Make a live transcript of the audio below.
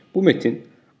Bu metin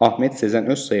Ahmet Sezen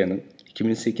Özsayan'ın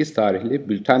 2008 tarihli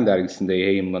Bülten dergisinde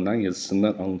yayımlanan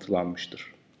yazısından alıntılanmıştır.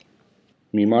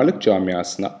 Mimarlık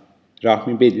camiasına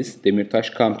Rahmi Bediz, Demirtaş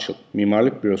Kamçıl,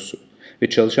 Mimarlık Bürosu ve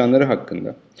çalışanları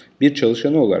hakkında bir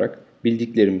çalışanı olarak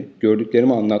bildiklerimi,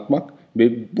 gördüklerimi anlatmak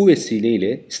ve bu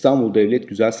vesileyle İstanbul Devlet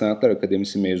Güzel Sanatlar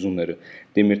Akademisi mezunları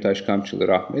Demirtaş Kamçıl'ı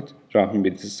Rahmi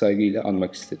Bediz'i saygıyla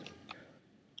anmak istedim.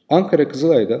 Ankara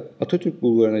Kızılay'da Atatürk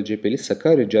Bulvarı'na cepheli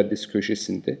Sakarya Caddesi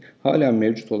köşesinde hala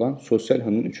mevcut olan Sosyal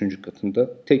Han'ın 3. katında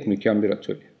tek mekan bir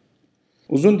atölye.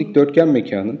 Uzun dikdörtgen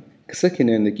mekanın kısa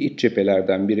kenarındaki iç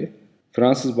cephelerden biri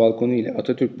Fransız balkonu ile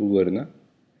Atatürk Bulvarı'na,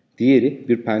 diğeri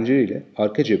bir pencere ile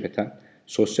arka cepheden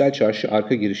Sosyal Çarşı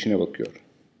arka girişine bakıyor.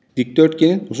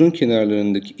 Dikdörtgenin uzun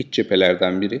kenarlarındaki iç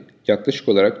cephelerden biri yaklaşık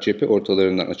olarak cephe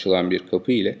ortalarından açılan bir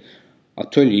kapı ile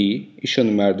atölyeyi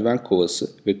İşhanı merdiven kovası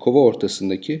ve kova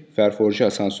ortasındaki ferforje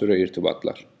asansöre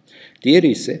irtibatlar. Diğeri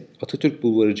ise Atatürk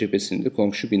Bulvarı cephesinde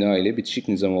komşu bina ile bitişik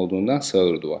nizam olduğundan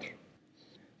sağır duvar.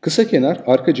 Kısa kenar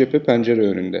arka cephe pencere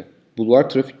önünde. Bulvar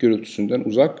trafik gürültüsünden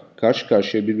uzak, karşı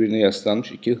karşıya birbirine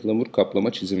yaslanmış iki ıhlamur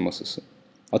kaplama çizim masası.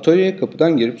 Atölyeye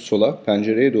kapıdan girip sola,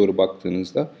 pencereye doğru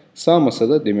baktığınızda sağ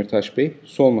masada Demirtaş Bey,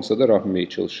 sol masada Rahmi Bey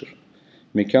çalışır.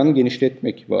 Mekanı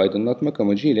genişletmek ve aydınlatmak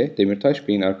amacıyla Demirtaş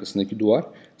Bey'in arkasındaki duvar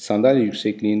sandalye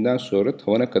yüksekliğinden sonra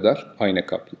tavana kadar ayna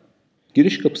kaplı.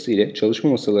 Giriş kapısı ile çalışma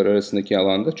masaları arasındaki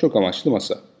alanda çok amaçlı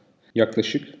masa.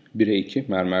 Yaklaşık 1'e 2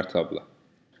 mermer tabla.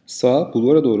 Sağa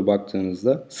bulvara doğru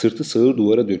baktığınızda sırtı sağır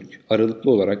duvara dönük,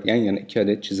 aralıklı olarak yan yana 2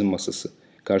 adet çizim masası.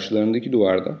 Karşılarındaki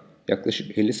duvarda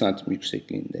yaklaşık 50 santim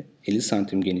yüksekliğinde, 50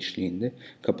 santim genişliğinde,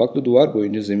 kapaklı duvar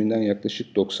boyunca zeminden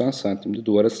yaklaşık 90 santimde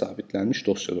duvara sabitlenmiş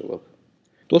dosya dolabı.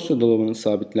 Dosya dolabının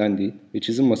sabitlendiği ve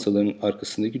çizim masalarının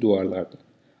arkasındaki duvarlarda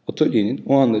atölyenin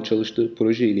o anda çalıştığı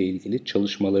proje ile ilgili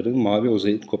çalışmaların mavi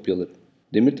ozalit kopyaları.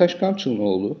 Demirtaş Kamçıl'ın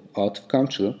oğlu Atıf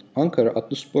Kamçıl'ın Ankara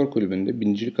Atlı Spor Kulübü'nde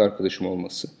binicilik arkadaşım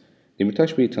olması,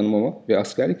 Demirtaş Bey'i tanımama ve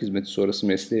askerlik hizmeti sonrası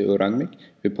mesleği öğrenmek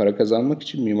ve para kazanmak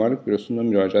için mimarlık bürosuna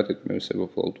müracaat etmeme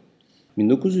sebep oldu.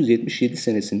 1977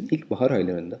 senesinin ilk bahar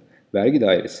aylarında vergi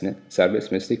dairesine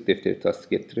serbest meslek defteri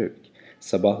tasdik ettirerek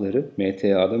sabahları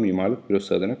MTA'da mimarlık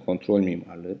bürosu adına kontrol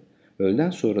mimarlığı, öğleden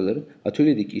sonraları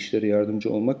atölyedeki işlere yardımcı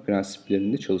olmak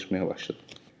prensiplerinde çalışmaya başladım.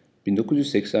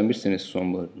 1981 senesi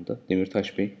sonbaharında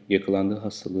Demirtaş Bey yakalandığı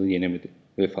hastalığı yenemedi,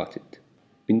 vefat etti.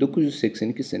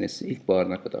 1982 senesi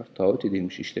ilkbaharına kadar taahhüt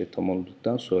edilmiş işleri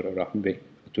tamamladıktan sonra Rahmi Bey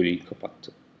atölyeyi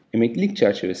kapattı. Emeklilik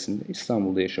çerçevesinde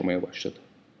İstanbul'da yaşamaya başladı.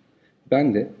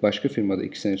 Ben de başka firmada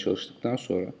 2 sene çalıştıktan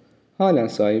sonra halen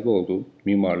sahibi olduğum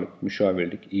mimarlık,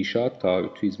 müşavirlik, inşaat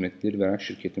taahhütü hizmetleri veren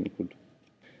şirketimi kurdum.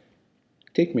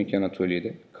 Tek mekan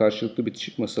atölyede karşılıklı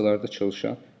bitişik masalarda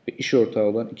çalışan ve iş ortağı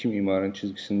olan 2 mimarın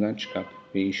çizgisinden çıkan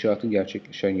ve inşaatı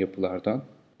gerçekleşen yapılardan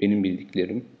benim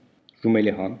bildiklerim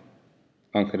Rumeli Han,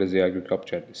 Ankara Ziya Gökalp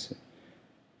Caddesi,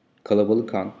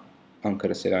 Kalabalık Han,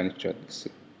 Ankara Selanik Caddesi,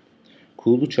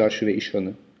 Kuğulu Çarşı ve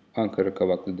İşhanı, Ankara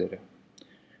Kavaklıdere,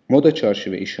 Moda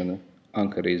Çarşı ve İşhanı,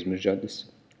 Ankara İzmir Caddesi,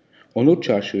 Onur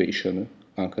Çarşı ve İşhanı,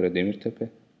 Ankara Demirtepe,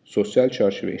 Sosyal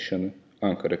Çarşı ve İşhanı,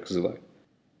 Ankara Kızılay,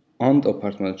 And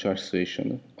Apartmanı Çarşısı ve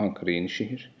İşhanı, Ankara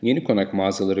Yenişehir, Yeni Konak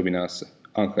Mağazaları Binası,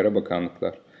 Ankara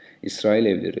Bakanlıklar, İsrail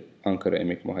Evleri, Ankara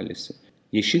Emek Mahallesi,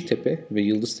 Yeşiltepe ve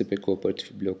Yıldıztepe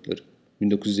Kooperatif blokları,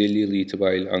 1950 yılı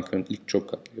itibariyle Ankara'nın ilk çok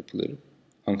katlı yapıları,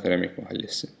 Ankara Emek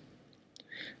Mahallesi.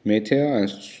 MTA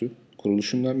Enstitüsü,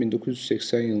 kuruluşundan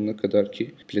 1980 yılına kadar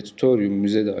ki Planetoryum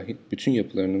Müze dahil bütün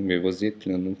yapılarının ve vaziyet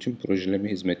planının tüm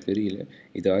projeleme hizmetleri ile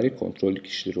idari kontrollük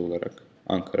işleri olarak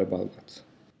Ankara Balgat.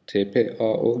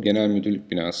 TPAO Genel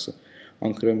Müdürlük Binası,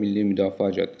 Ankara Milli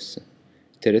Müdafaa Caddesi,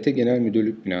 TRT Genel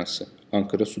Müdürlük Binası,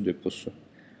 Ankara Su Deposu,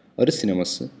 Arı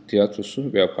Sineması,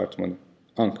 Tiyatrosu ve Apartmanı,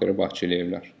 Ankara Bahçeli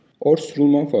Evler, Ors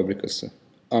Rulman Fabrikası,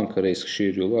 Ankara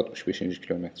Eskişehir Yolu 65.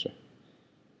 kilometre.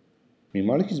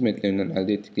 Mimarlık hizmetlerinden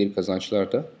elde ettikleri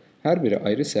kazançlarda her biri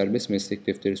ayrı serbest meslek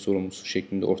defteri sorumlusu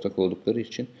şeklinde ortak oldukları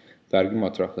için vergi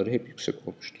matrahları hep yüksek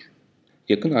olmuştur.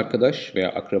 Yakın arkadaş veya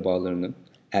akrabalarının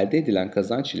elde edilen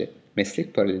kazanç ile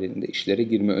meslek paralelinde işlere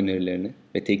girme önerilerine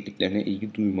ve tekniklerine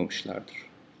ilgi duymamışlardır.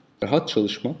 Rahat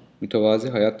çalışma, mütevazi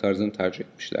hayat tarzını tercih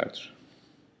etmişlerdir.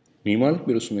 Mimarlık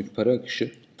bürosundaki para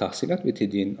akışı, tahsilat ve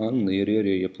tediyenin anında yarı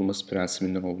yarıya yapılması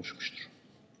prensibinden oluşmuştur.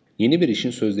 Yeni bir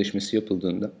işin sözleşmesi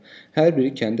yapıldığında her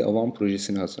biri kendi avam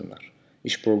projesini hazırlar.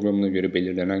 İş programına göre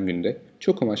belirlenen günde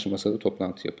çok amaçlı masada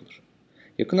toplantı yapılır.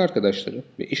 Yakın arkadaşları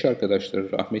ve iş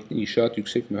arkadaşları rahmetli İnşaat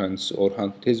Yüksek Mühendisi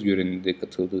Orhan Tezgören'in de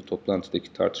katıldığı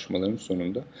toplantıdaki tartışmaların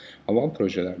sonunda avam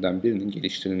projelerden birinin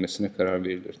geliştirilmesine karar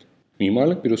verilirdi.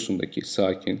 Mimarlık bürosundaki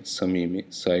sakin, samimi,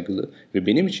 saygılı ve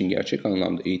benim için gerçek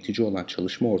anlamda eğitici olan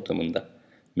çalışma ortamında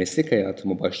Meslek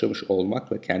hayatıma başlamış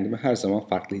olmakla kendimi her zaman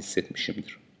farklı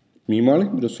hissetmişimdir.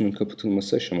 Mimarlık bürosunun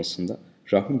kapatılması aşamasında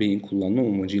Rahmi Bey'in kullanma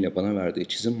amacıyla bana verdiği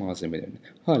çizim malzemelerini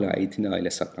hala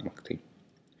itinayla saklamaktayım.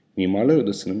 Mimarlar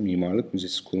Odası'nın mimarlık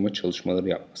müzesi kurma çalışmaları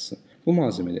yapması, bu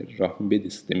malzemeleri Rahmi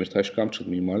Bediz Demirtaş Kamçıl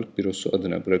Mimarlık Bürosu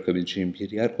adına bırakabileceğim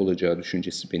bir yer olacağı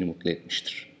düşüncesi beni mutlu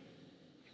etmiştir.